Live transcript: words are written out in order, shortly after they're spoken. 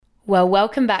Well,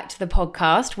 welcome back to the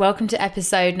podcast. Welcome to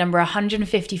episode number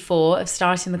 154 of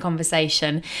Starting the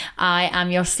Conversation. I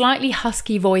am your slightly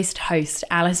husky voiced host,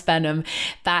 Alice Benham,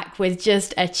 back with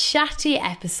just a chatty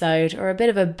episode, or a bit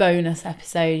of a bonus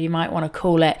episode, you might want to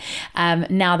call it,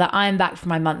 now that I'm back from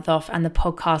my month off and the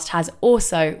podcast has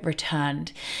also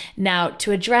returned. Now,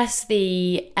 to address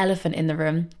the elephant in the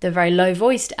room, the very low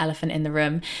voiced elephant in the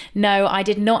room, no, I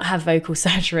did not have vocal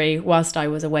surgery whilst I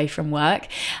was away from work.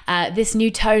 This new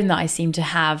tone that I seem to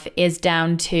have is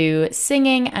down to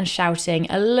singing and shouting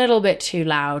a little bit too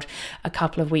loud a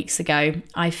couple of weeks ago.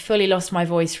 I fully lost my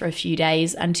voice for a few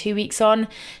days, and 2 weeks on,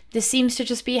 this seems to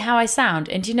just be how I sound.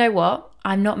 And do you know what?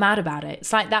 I'm not mad about it.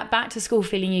 It's like that back to school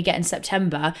feeling you get in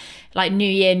September, like new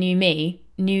year, new me,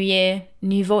 new year,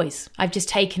 new voice. I've just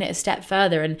taken it a step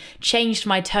further and changed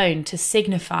my tone to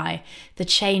signify the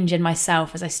change in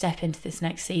myself as I step into this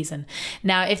next season.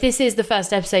 Now, if this is the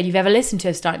first episode you've ever listened to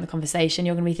of Starting the Conversation,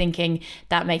 you're going to be thinking,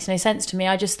 that makes no sense to me.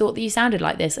 I just thought that you sounded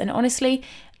like this. And honestly,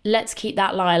 let's keep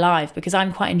that lie alive, because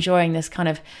I'm quite enjoying this kind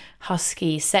of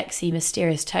husky, sexy,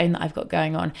 mysterious tone that I've got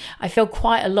going on. I feel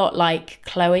quite a lot like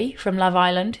Chloe from Love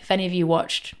Island. If any of you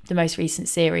watched the most recent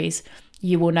series,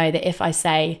 you will know that if I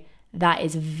say that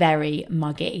is very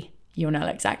muggy, you'll know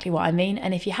exactly what I mean.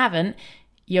 And if you haven't,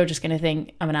 you're just going to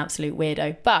think I'm an absolute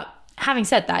weirdo. But having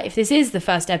said that, if this is the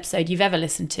first episode you've ever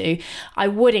listened to, I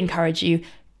would encourage you,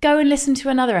 go and listen to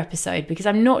another episode, because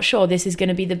I'm not sure this is going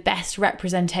to be the best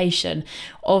representation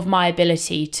of my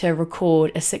ability to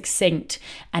record a succinct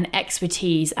and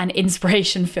expertise and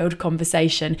inspiration-filled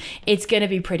conversation. It's going to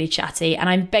be pretty chatty, and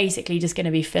I'm basically just going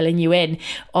to be filling you in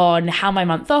on how my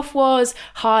month off was,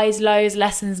 highs, lows,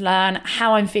 lessons learned,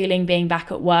 how I'm feeling being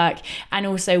back at work, and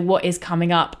also what is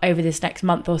coming up over this next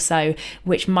month or so,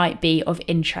 which might be of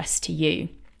interest to you.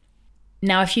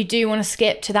 Now, if you do want to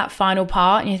skip to that final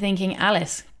part and you're thinking,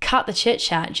 Alice, cut the chit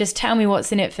chat, just tell me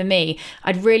what's in it for me,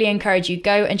 I'd really encourage you,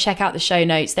 go and check out the show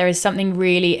notes. There is something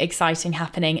really exciting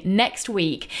happening next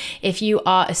week. If you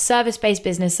are a service-based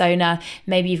business owner,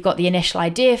 maybe you've got the initial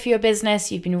idea for your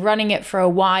business, you've been running it for a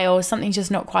while, something's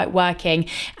just not quite working,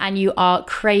 and you are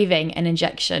craving an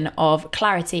injection of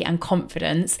clarity and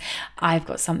confidence, I've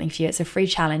got something for you. It's a free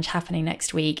challenge happening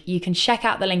next week. You can check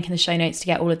out the link in the show notes to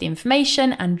get all of the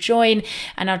information and join,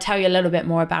 and I'll tell you a little bit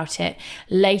more about it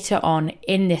later on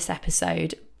in this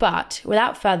episode. But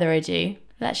without further ado,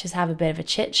 let's just have a bit of a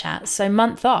chit chat. So,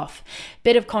 month off.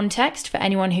 Bit of context for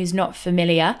anyone who's not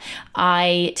familiar.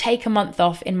 I take a month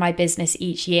off in my business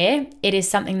each year. It is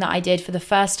something that I did for the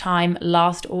first time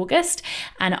last August.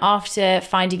 And after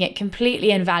finding it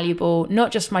completely invaluable,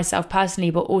 not just for myself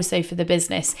personally, but also for the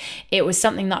business, it was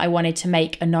something that I wanted to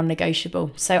make a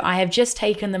non-negotiable. So I have just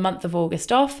taken the month of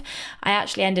August off. I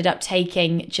actually ended up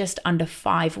taking just under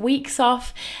 5 weeks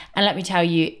off. And let me tell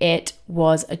you, it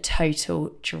was a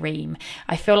total dream.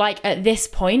 I feel like at this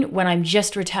point, when I'm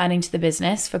just returning to the business,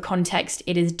 for context,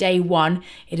 it is day one.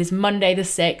 It is Monday the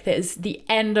 6th. It is the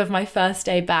end of my first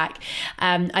day back.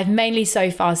 I've mainly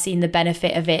so far seen the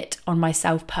benefit of it on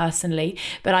myself personally,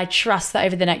 but I trust that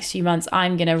over the next few months,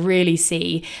 I'm going to really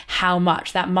see how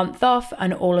much that month off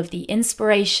and all of the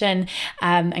inspiration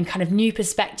and kind of new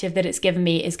perspective that it's given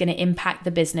me is going to impact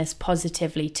the business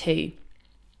positively too.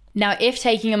 Now, if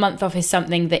taking a month off is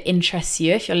something that interests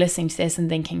you, if you're listening to this and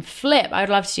thinking, flip, I would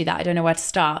love to do that, I don't know where to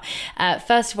start.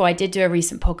 First of all, I did do a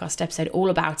recent podcast episode all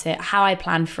about it, how I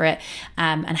planned for it,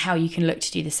 and how you can look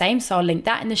to do the same. So I'll link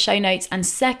that in the show notes. And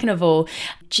second of all,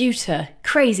 due to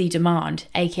crazy demand,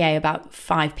 aka about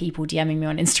 5 people DMing me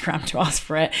on Instagram to ask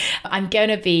for it, I'm going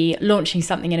to be launching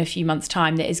something in a few months'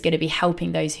 time that is going to be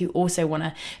helping those who also want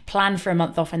to plan for a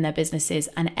month off in their businesses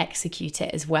and execute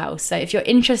it as well. So if you're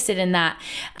interested in that,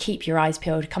 keep your eyes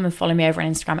peeled. Come and follow me over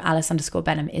on Instagram.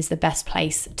 Alice_Benham is the best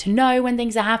place to know when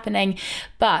things are happening.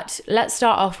 But let's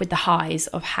start off with the highs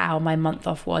of how my month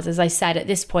off was. As I said, at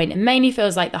this point, it mainly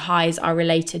feels like the highs are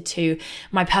related to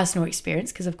my personal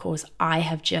experience, because of course I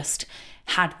have just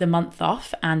had the month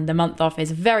off, and the month off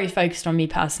is very focused on me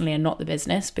personally and not the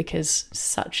business, because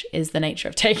such is the nature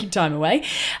of taking time away.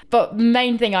 But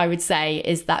main thing I would say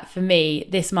is that for me,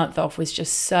 this month off was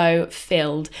just so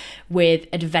filled with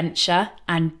adventure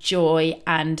and joy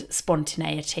and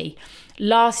spontaneity.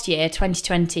 Last year,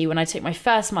 2020, when I took my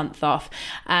first month off,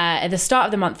 at the start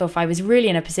of the month off, I was really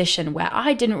in a position where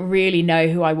I didn't really know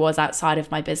who I was outside of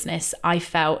my business. I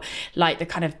felt like the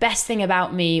kind of best thing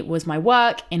about me was my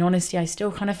work. In honesty, I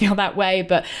still kind of feel that way,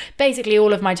 but basically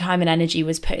all of my time and energy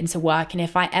was put into work. And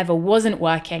if I ever wasn't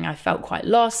working, I felt quite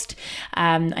lost.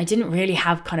 I didn't really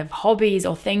have kind of hobbies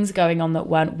or things going on that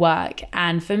weren't work.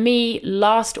 And for me,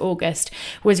 last August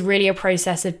was really a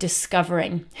process of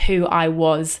discovering who I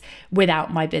was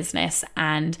without my business,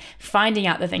 and finding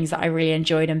out the things that I really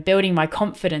enjoyed and building my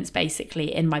confidence basically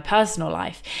in my personal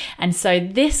life. And so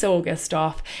this August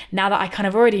off, now that I kind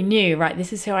of already knew, right,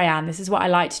 this is who I am, this is what I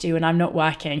like to do when I'm not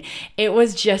working, it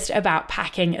was just about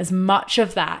packing as much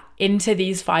of that into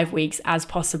these 5 weeks as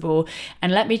possible.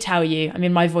 And let me tell you, I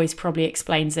mean, my voice probably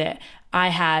explains it, I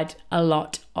had a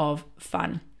lot of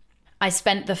fun. I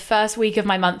spent the first week of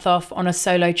my month off on a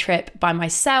solo trip by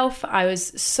myself. I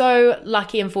was so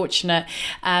lucky and fortunate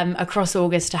across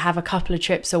August to have a couple of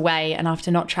trips away. And after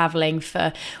not traveling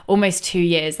for almost 2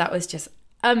 years, that was just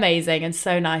amazing and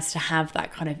so nice to have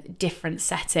that kind of different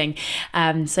setting.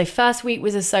 So first week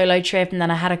was a solo trip, and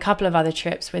then I had a couple of other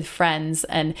trips with friends,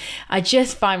 and I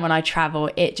just find when I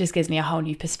travel it just gives me a whole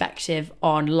new perspective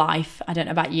on life. I don't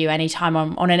know about you, anytime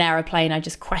I'm on an aeroplane I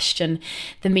just question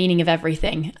the meaning of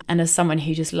everything, and as someone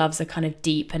who just loves a kind of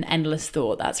deep and endless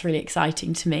thought, that's really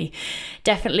exciting to me.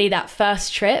 Definitely that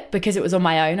first trip, because it was on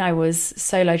my own, I was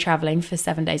solo traveling for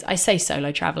 7 days. I say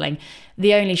solo traveling,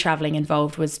 the only traveling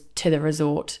involved was to the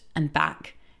resort and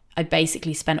back. I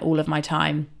basically spent all of my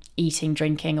time eating,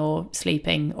 drinking, or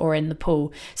sleeping, or in the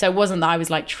pool. So it wasn't that I was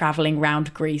like traveling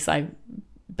around Greece. I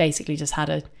basically just had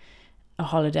a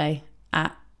holiday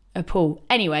at a pool.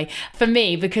 Anyway, for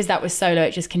me, because that was solo,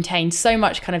 it just contained so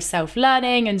much kind of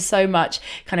self-learning and so much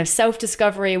kind of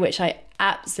self-discovery, which I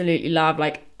absolutely love.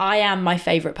 Like, I am my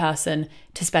favorite person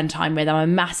to spend time with. I'm a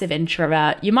massive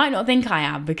introvert. You might not think I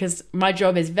am, because my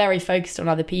job is very focused on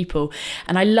other people,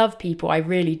 and I love people, I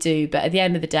really do. But at the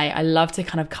end of the day, I love to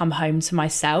kind of come home to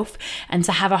myself, and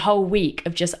to have a whole week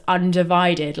of just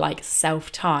undivided like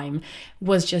self-time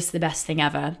was just the best thing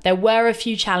ever. There were a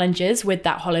few challenges with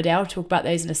that holiday. I'll talk about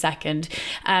those in a second.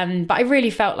 But I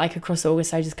really felt like across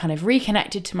August, I just kind of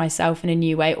reconnected to myself in a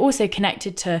new way, also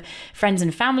connected to friends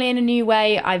and family in a new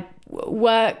way. I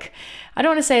work, I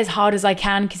don't want to say as hard as I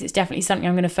can, because it's definitely something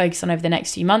I'm going to focus on over the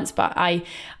next few months, but I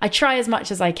try as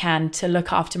much as I can to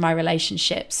look after my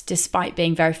relationships despite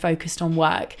being very focused on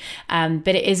work. But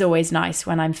it is always nice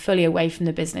when I'm fully away from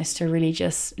the business to really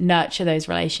just nurture those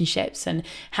relationships and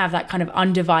have that kind of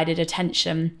undivided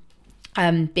attention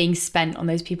being spent on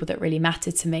those people that really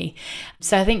matter to me.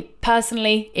 So I think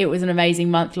personally, it was an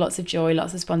amazing month, lots of joy,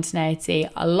 lots of spontaneity,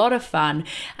 a lot of fun.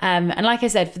 And like I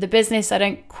said, for the business, I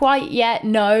don't quite yet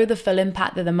know the full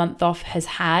impact that the month off has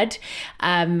had.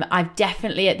 I've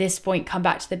definitely at this point come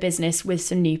back to the business with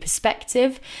some new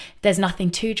perspective. There's nothing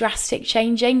too drastic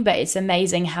changing, but it's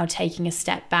amazing how taking a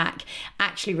step back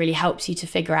actually really helps you to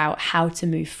figure out how to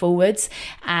move forwards.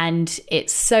 And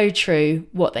it's so true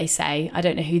what they say. I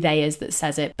don't know who they is that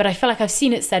says it, but I feel like I've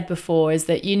seen it said before, is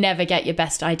that you never get your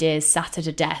best ideas sat at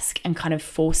a desk and kind of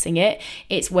forcing it.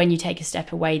 It's when you take a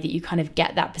step away that you kind of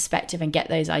get that perspective and get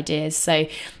those ideas. So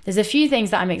there's a few things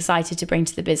that I'm excited to bring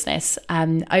to the business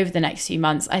over the next few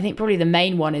months. I think probably the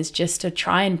main one is just to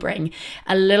try and bring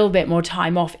a little bit more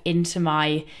time off into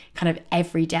my kind of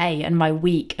everyday and my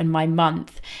week and my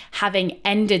month. Having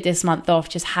ended this month off,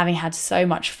 just having had so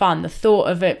much fun, the thought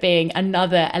of it being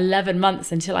another 11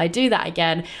 months until I do that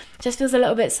again just feels a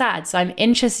little bit sad. So I'm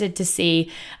interested to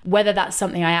see whether that's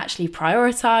something I actually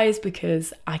prioritize,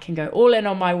 because I can go all in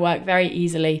on my work very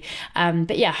easily.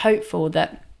 But yeah, hopeful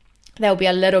that there'll be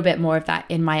a little bit more of that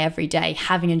in my everyday,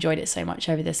 having enjoyed it so much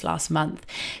over this last month.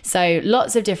 So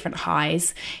lots of different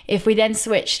highs. If we then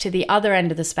switch to the other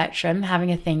end of the spectrum,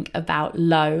 having a think about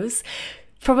lows,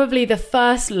 probably the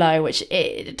first low, which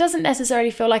it doesn't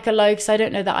necessarily feel like a low because I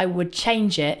don't know that I would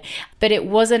change it, but it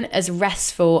wasn't as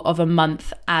restful of a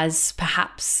month as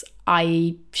perhaps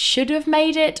I should have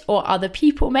made it, or other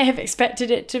people may have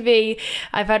expected it to be.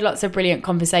 I've had lots of brilliant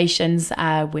conversations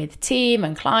with team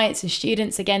and clients and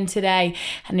students again today,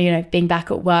 and being back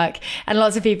at work, and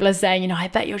lots of people are saying, I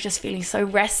bet you're just feeling so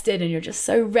rested and you're just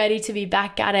so ready to be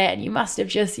back at it, and you must have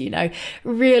just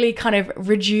really kind of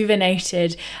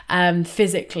rejuvenated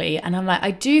physically. And I'm like,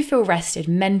 I do feel rested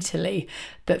mentally,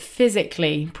 but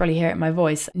physically, probably hear it in my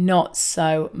voice, not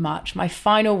so much. My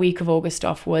final week of August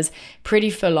off was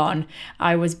pretty full on.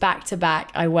 I was back to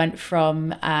back. I went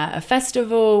from a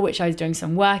festival, which I was doing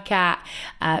some work at,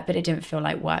 but it didn't feel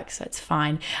like work, so it's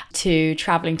fine, to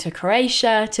traveling to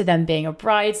Croatia, to then being a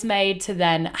bridesmaid, to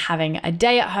then having a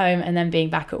day at home, and then being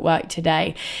back at work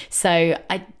today. So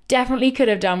I definitely could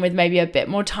have done with maybe a bit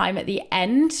more time at the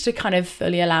end to kind of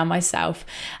fully allow myself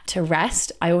to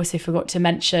rest. I also forgot to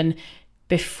mention,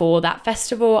 before that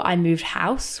festival, I moved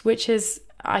house, which is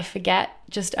I forget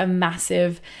just a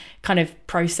massive kind of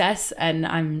process, and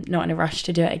I'm not in a rush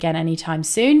to do it again anytime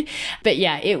soon. But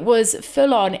yeah, it was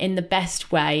full on in the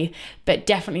best way, but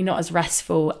definitely not as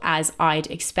restful as I'd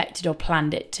expected or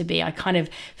planned it to be. I kind of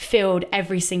filled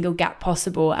every single gap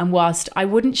possible, and whilst I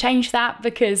wouldn't change that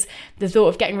because the thought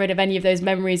of getting rid of any of those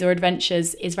memories or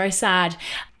adventures is very sad,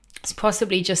 it's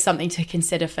possibly just something to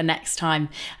consider for next time.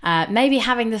 Maybe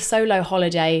having the solo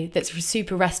holiday that's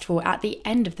super restful at the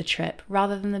end of the trip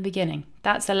rather than the beginning.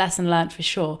 That's a lesson learned for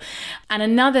sure. And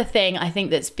another thing I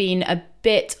think that's been a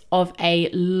bit of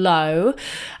a low,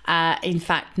 in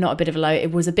fact, not a bit of a low,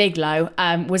 it was a big low,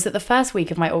 was that the first week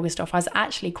of my August off, I was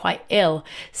actually quite ill.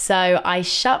 So I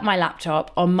shut my laptop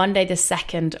on Monday, the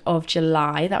 2nd of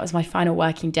July. That was my final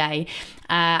working day.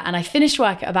 And I finished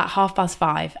work at about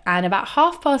 5:30, and about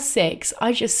 6:30,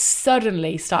 I just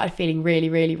suddenly started feeling really,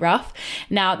 really rough.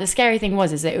 Now, the scary thing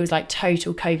is that it was like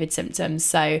total COVID symptoms.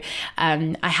 So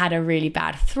I had a really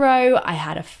bad throat, I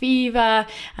had a fever,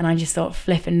 and I just thought,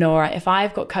 flipping Nora, if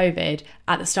I've got COVID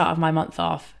at the start of my month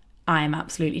off, I am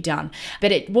absolutely done.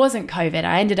 But it wasn't COVID.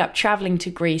 I ended up traveling to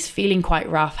Greece, feeling quite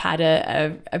rough, had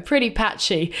a pretty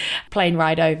patchy plane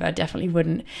ride over. Definitely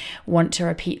wouldn't want to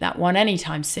repeat that one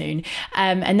anytime soon.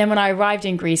 And then when I arrived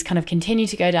in Greece, kind of continued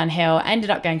to go downhill, ended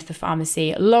up going to the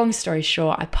pharmacy. Long story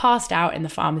short, I passed out in the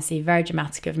pharmacy, very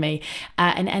dramatic of me,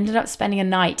 and ended up spending a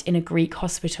night in a Greek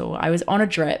hospital. I was on a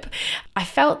drip. I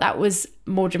felt that was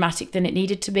more dramatic than it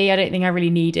needed to be. I don't think I really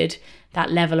needed that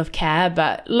level of care,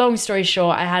 but long story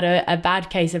short, I had a bad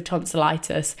case of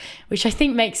tonsillitis, which I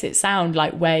think makes it sound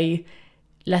like way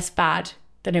less bad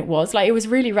than it was. Like, it was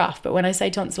really rough, but when I say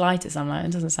tonsillitis, I'm like,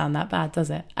 it doesn't sound that bad, does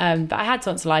it? But I had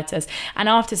tonsillitis, and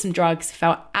after some drugs,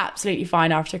 felt absolutely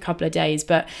fine after a couple of days,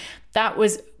 but that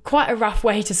was quite a rough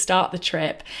way to start the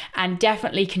trip, and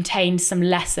definitely contained some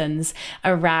lessons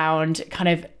around kind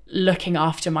of looking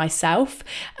after myself.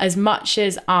 As much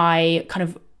as I kind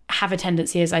of have a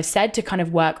tendency, as I've said, to kind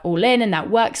of work all in, and that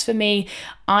works for me,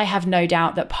 I have no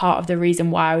doubt that part of the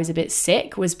reason why I was a bit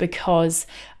sick was because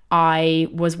I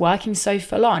was working so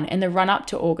full on in the run up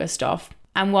to August off.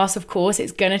 And whilst, of course,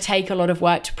 it's going to take a lot of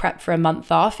work to prep for a month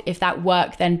off, if that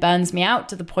work then burns me out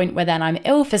to the point where then I'm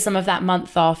ill for some of that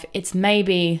month off, it's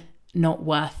maybe not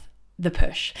worth the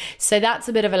push. So that's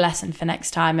a bit of a lesson for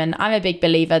next time. And I'm a big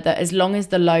believer that as long as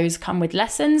the lows come with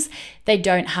lessons, they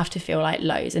don't have to feel like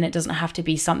lows, and it doesn't have to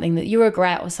be something that you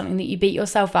regret or something that you beat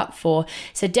yourself up for.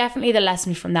 So definitely the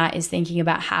lesson from that is thinking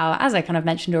about how, as I kind of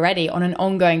mentioned already, on an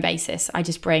ongoing basis, I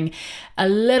just bring a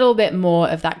little bit more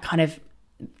of that kind of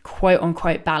quote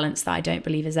unquote balance that I don't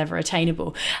believe is ever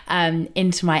attainable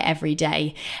into my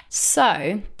everyday.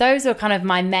 So those are kind of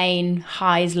my main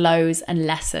highs, lows, and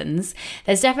lessons.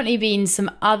 There's definitely been some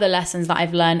other lessons that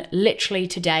I've learned literally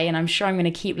today, and I'm sure I'm going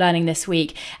to keep learning this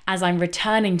week as I'm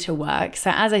returning to work.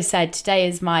 So as I said, today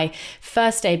is my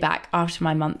first day back after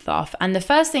my month off, and the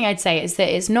first thing I'd say is that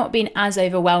it's not been as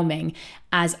overwhelming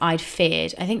as I'd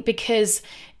feared. I think because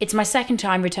it's my second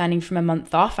time returning from a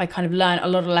month off, I kind of learned a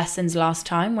lot of lessons last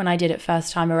time when I did it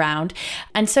first time around.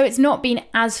 And so it's not been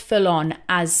as full on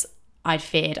as I'd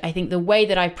feared. I think the way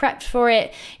that I prepped for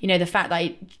it, the fact that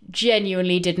I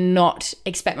genuinely did not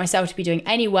expect myself to be doing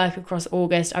any work across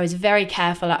August. I was very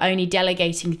careful at only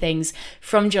delegating things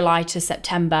from July to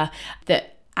September that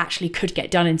actually could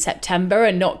get done in September,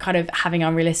 and not kind of having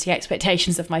unrealistic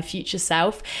expectations of my future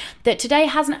self. That today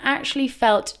hasn't actually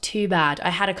felt too bad.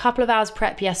 I had a couple of hours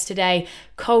prep yesterday,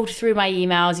 cold through my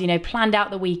emails, planned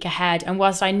out the week ahead, and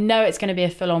whilst I know it's going to be a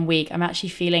full-on week, I'm actually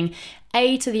feeling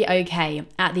to the okay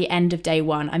at the end of day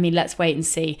one. I mean, let's wait and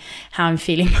see how I'm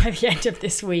feeling by the end of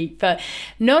this week, but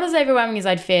not as overwhelming as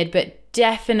I'd feared, but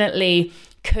definitely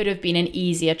could have been an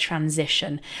easier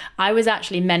transition. I was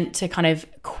actually meant to kind of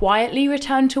quietly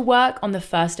return to work on the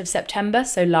 1st of September,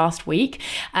 so last week.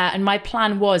 And my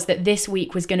plan was that this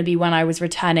week was going to be when I was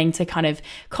returning to kind of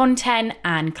content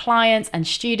and clients and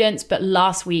students. But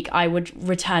last week I would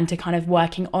return to kind of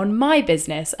working on my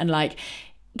business and like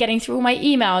getting through all my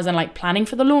emails and like planning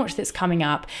for the launch that's coming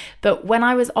up. But when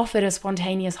I was offered a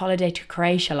spontaneous holiday to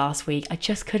Croatia last week, I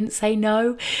just couldn't say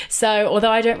no. So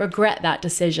although I don't regret that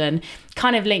decision,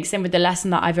 kind of links in with the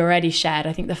lesson that I've already shared.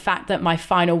 I think the fact that my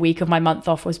final week of my month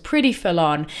off was pretty full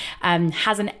on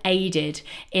hasn't aided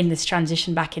in this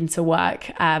transition back into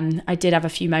work. I did have a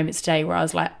few moments today where I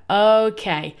was like,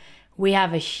 okay, we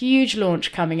have a huge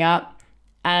launch coming up.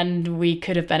 And we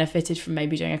could have benefited from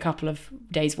maybe doing a couple of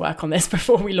days work on this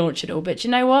before we launch it all. But you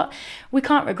know what? We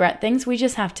can't regret things. We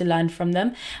just have to learn from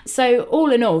them. So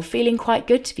all in all, feeling quite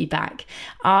good to be back.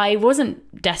 I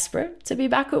wasn't desperate to be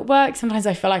back at work. Sometimes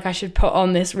I feel like I should put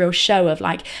on this real show of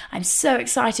like, I'm so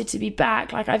excited to be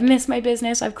back. Like I've missed my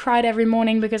business. I've cried every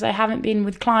morning because I haven't been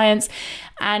with clients.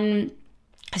 And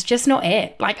it's just not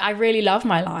it. Like I really love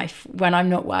my life when I'm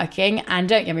not working. And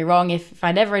don't get me wrong, if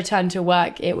I never returned to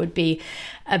work, it would be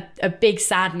a big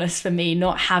sadness for me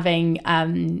not having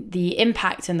the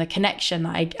impact and the connection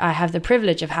that I have the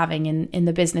privilege of having in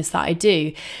the business that I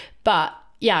do. But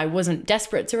yeah, I wasn't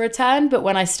desperate to return, but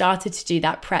when I started to do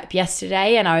that prep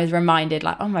yesterday and I was reminded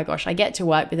like, oh my gosh, I get to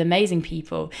work with amazing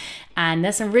people and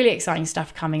there's some really exciting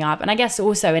stuff coming up. And I guess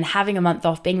also in having a month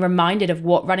off, being reminded of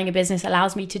what running a business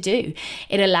allows me to do.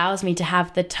 It allows me to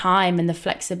have the time and the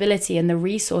flexibility and the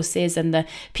resources and the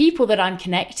people that I'm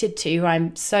connected to, who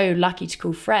I'm so lucky to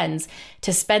call friends,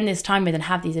 to spend this time with and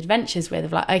have these adventures with,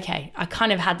 of like, okay, I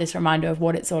kind of had this reminder of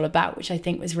what it's all about, which I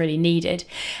think was really needed.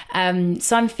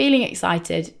 So I'm feeling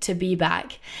excited to be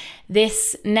back.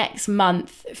 This next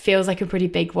month feels like a pretty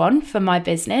big one for my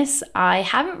business. I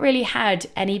haven't really had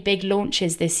any big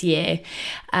launches this year.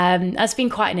 That's been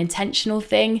quite an intentional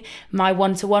thing. My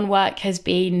one-to-one work has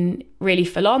been really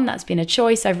full on. That's been a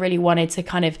choice. I've really wanted to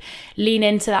kind of lean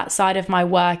into that side of my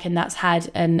work, and that's had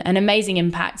an amazing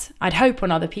impact, I'd hope, on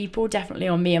other people, definitely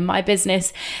on me and my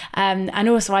business. And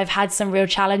also I've had some real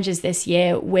challenges this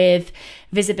year with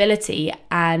visibility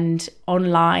and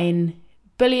online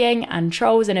bullying and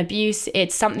trolls and abuse.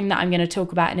 It's something that I'm going to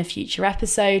talk about in a future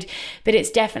episode, but it's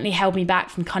definitely held me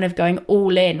back from kind of going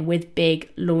all in with big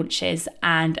launches.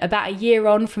 And about a year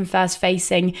on from first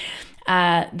facing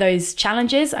those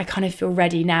challenges, I kind of feel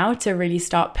ready now to really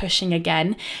start pushing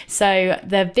again. So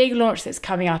the big launch that's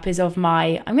coming up is of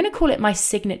I'm going to call it my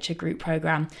signature group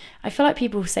program. I feel like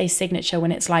people say signature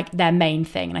when it's like their main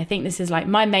thing. And I think this is like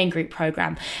my main group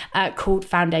program called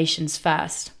Foundations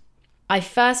First. I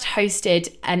first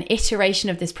hosted an iteration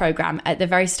of this program at the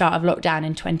very start of lockdown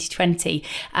in 2020.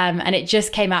 And it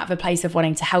just came out of a place of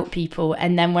wanting to help people.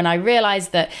 And then when I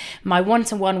realized that my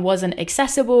one-to-one wasn't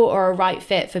accessible or a right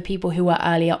fit for people who were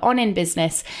earlier on in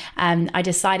business, I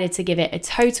decided to give it a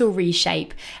total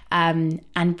reshape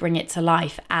and bring it to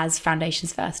life as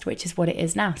Foundations First, which is what it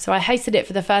is now. So I hosted it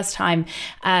for the first time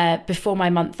before my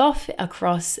month off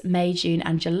across May, June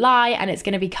and July, and it's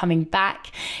going to be coming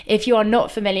back. If you are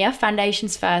not familiar, Foundations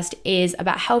First is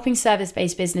about helping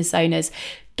service-based business owners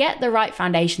get the right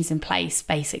foundations in place,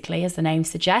 basically, as the name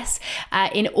suggests,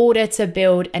 in order to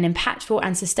build an impactful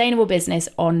and sustainable business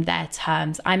on their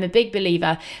terms. I'm a big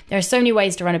believer. There are so many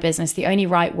ways to run a business. The only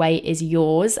right way is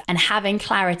yours, and having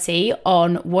clarity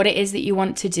on what it is that you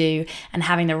want to do and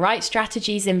having the right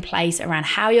strategies in place around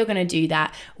how you're going to do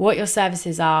that, what your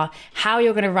services are, how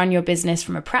you're going to run your business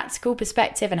from a practical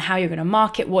perspective and how you're going to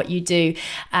market what you do,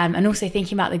 and also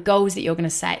thinking about the goals that you're going to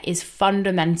set is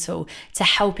fundamental to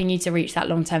helping you to reach that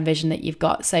long-term vision that you've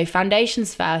got. So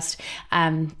Foundations First,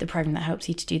 the program that helps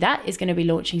you to do that, is going to be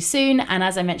launching soon. And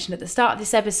as I mentioned at the start of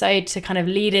this episode, to kind of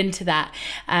lead into that,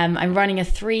 I'm running a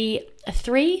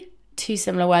two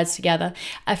similar words together,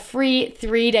 a free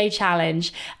 3-day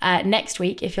challenge next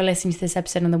week, if you're listening to this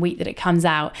episode on the week that it comes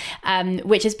out,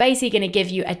 which is basically going to give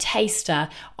you a taster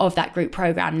of that group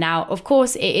program. Now, of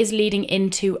course, it is leading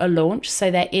into a launch, so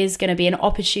there is going to be an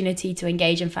opportunity to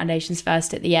engage in Foundations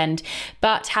First at the end.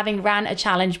 But having ran a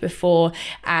challenge before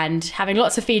and having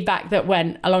lots of feedback that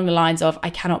went along the lines of,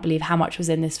 I cannot believe how much was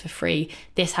in this for free,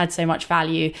 this had so much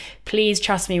value, please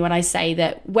trust me when I say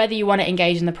that whether you want to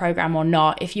engage in the program or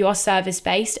not, if you are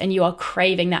service-based and you are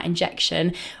craving that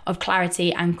injection of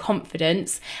clarity and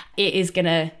confidence, it is going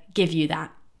to give you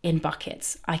that in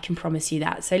buckets. I can promise you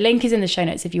that. So link is in the show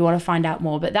notes if you want to find out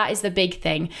more. But that is the big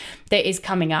thing that is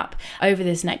coming up over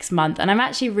this next month. And I'm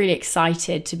actually really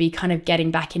excited to be kind of getting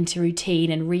back into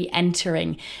routine and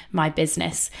re-entering my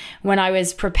business. When I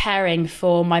was preparing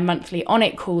for my monthly On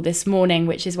It call this morning,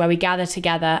 which is where we gather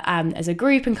together as a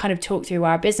group and kind of talk through where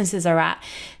our businesses are at,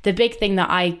 the big thing that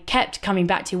I kept coming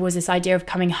back to was this idea of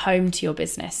coming home to your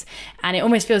business. And it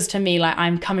almost feels to me like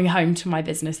I'm coming home to my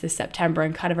business this September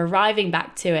and kind of arriving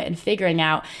back to it and figuring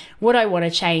out what I want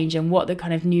to change and what the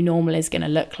kind of new normal is going to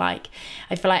look like.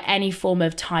 I feel like any form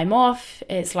of time off,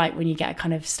 it's like when you get a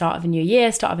kind of start of a new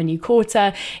year, start of a new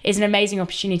quarter, is an amazing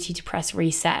opportunity to press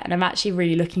reset. And I'm actually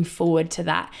really looking forward to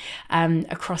that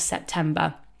across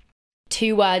September.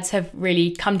 two words have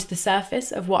really come to the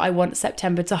surface of what I want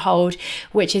September to hold,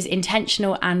 which is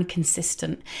intentional and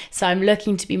consistent. So I'm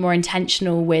looking to be more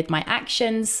intentional with my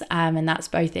actions, and that's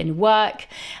both in work,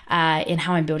 in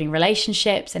how I'm building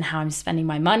relationships, and how I'm spending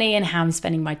my money, and how I'm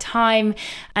spending my time,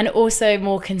 and also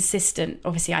more consistent.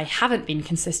 Obviously, I haven't been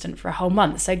consistent for a whole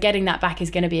month, so getting that back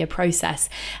is going to be a process.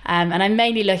 And I'm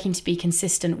mainly looking to be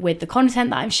consistent with the content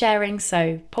that I'm sharing.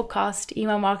 So podcast,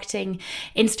 email marketing,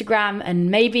 Instagram,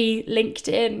 and maybe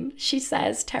LinkedIn, she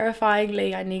says,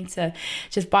 terrifyingly. I need to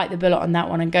just bite the bullet on that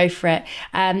one and go for it.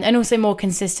 And also more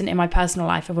consistent in my personal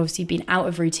life. I've obviously been out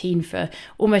of routine for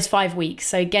almost 5 weeks.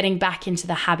 So getting back into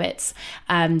the habits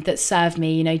that serve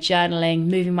me, journaling,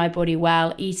 moving my body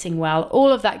well, eating well,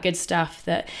 all of that good stuff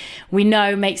that we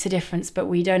know makes a difference, but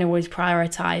we don't always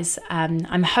prioritize.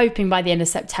 I'm hoping by the end of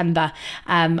September,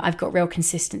 I've got real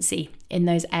consistency in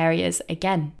those areas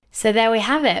again. So there we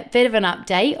have it. Bit of an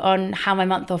update on how my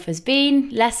month off has been,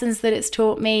 lessons that it's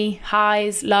taught me,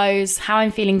 highs, lows, how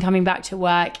I'm feeling coming back to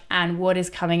work, and what is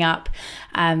coming up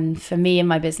for me and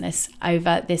my business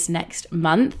over this next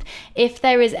month. If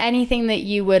there is anything that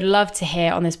you would love to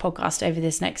hear on this podcast over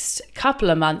this next couple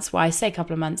of months, well, I say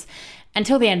couple of months,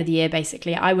 until the end of the year,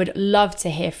 basically, I would love to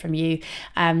hear from you.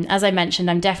 As I mentioned,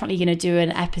 I'm definitely going to do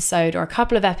an episode or a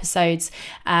couple of episodes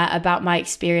about my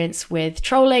experience with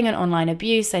trolling and online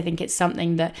abuse. I think it's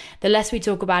something that the less we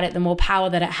talk about it, the more power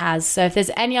that it has. So if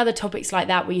there's any other topics like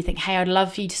that where you think, hey, I'd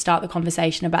love for you to start the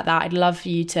conversation about that, I'd love for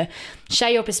you to share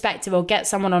your perspective or get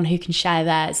someone on who can share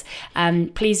theirs,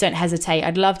 please don't hesitate.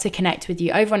 I'd love to connect with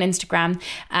you over on Instagram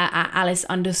at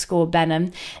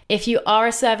Alice_Benham. If you are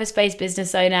a service-based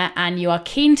business owner and you are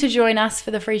keen to join us for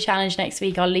the free challenge next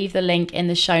week, I'll leave the link in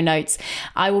the show notes.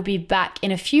 I will be back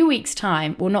in a few weeks'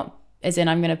 time. Well, not as in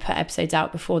I'm going to put episodes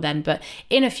out before then, but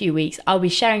in a few weeks, I'll be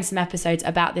sharing some episodes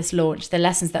about this launch, the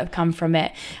lessons that have come from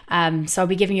it. So I'll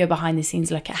be giving you a behind the scenes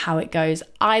look at how it goes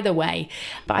either way.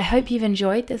 But I hope you've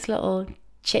enjoyed this little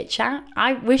chit chat.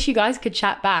 I wish you guys could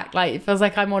chat back. Like, it feels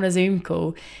like I'm on a Zoom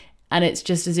call and it's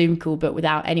just a Zoom call, but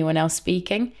without anyone else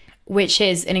speaking, which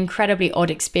is an incredibly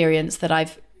odd experience that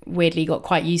I've weirdly got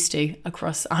quite used to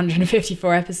across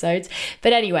 154 episodes.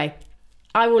 But anyway,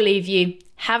 I will leave you.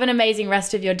 Have an amazing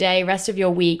rest of your day, rest of your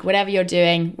week, whatever you're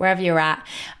doing, wherever you're at.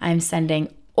 I'm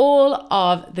sending all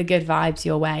of the good vibes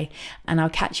your way, and I'll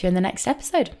catch you in the next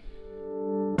episode.